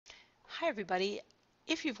Hi everybody.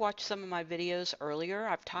 If you've watched some of my videos earlier,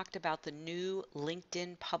 I've talked about the new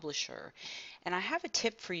LinkedIn publisher. And I have a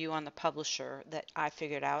tip for you on the publisher that I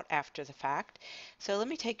figured out after the fact. So let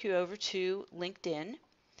me take you over to LinkedIn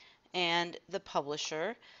and the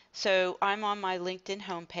publisher. So I'm on my LinkedIn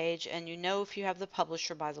homepage, and you know if you have the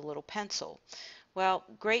publisher by the little pencil. Well,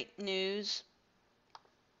 great news.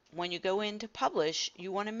 When you go in to publish,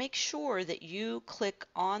 you want to make sure that you click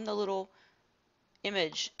on the little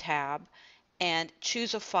image tab and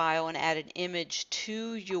choose a file and add an image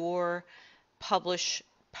to your publish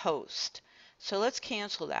post. So let's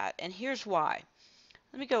cancel that. And here's why.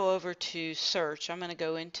 Let me go over to search. I'm going to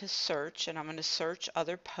go into search and I'm going to search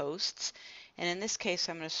other posts. And in this case,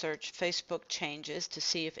 I'm going to search Facebook changes to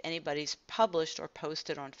see if anybody's published or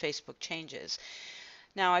posted on Facebook changes.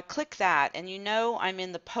 Now I click that, and you know I'm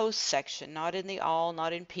in the posts section, not in the all,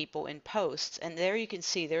 not in people, in posts. And there you can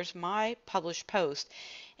see there's my published post,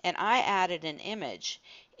 and I added an image.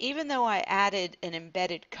 Even though I added an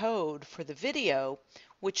embedded code for the video,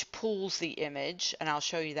 which pulls the image, and I'll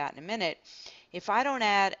show you that in a minute, if I don't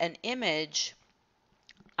add an image,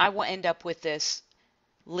 I will end up with this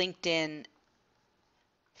LinkedIn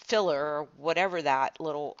filler or whatever that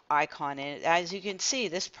little icon is. As you can see,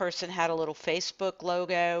 this person had a little Facebook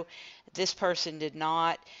logo, this person did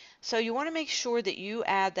not. So you want to make sure that you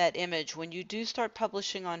add that image. When you do start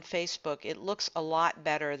publishing on Facebook, it looks a lot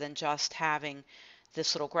better than just having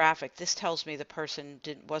this little graphic. This tells me the person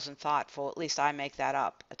wasn't thoughtful. At least I make that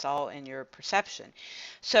up. It's all in your perception.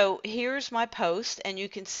 So here's my post, and you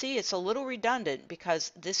can see it's a little redundant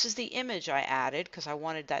because this is the image I added because I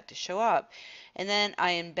wanted that to show up. And then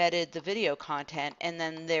I embedded the video content, and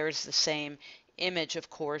then there's the same image, of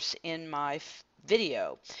course, in my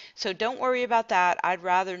video. So don't worry about that. I'd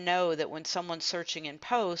rather know that when someone's searching in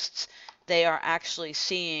posts, they are actually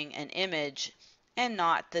seeing an image and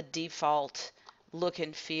not the default look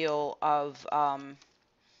and feel of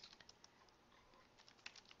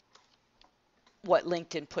what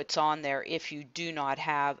LinkedIn puts on there if you do not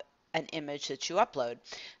have an image that you upload.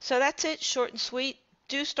 So that's it, short and sweet.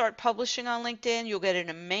 Do start publishing on LinkedIn. You'll get an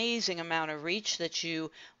amazing amount of reach that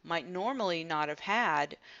you might normally not have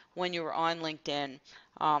had when you were on LinkedIn.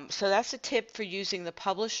 So that's a tip for using the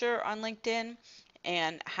publisher on LinkedIn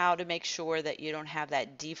and how to make sure that you don't have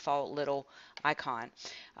that default little icon.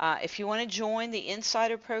 If you want to join the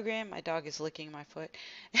Insider program, my dog is licking my foot,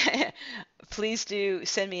 please do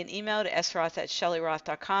send me an email to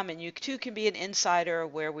sroth@shellyroth.com, and you too can be an insider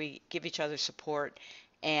where we give each other support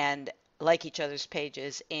and like each other's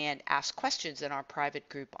pages and ask questions in our private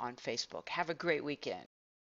group on Facebook. Have a great weekend.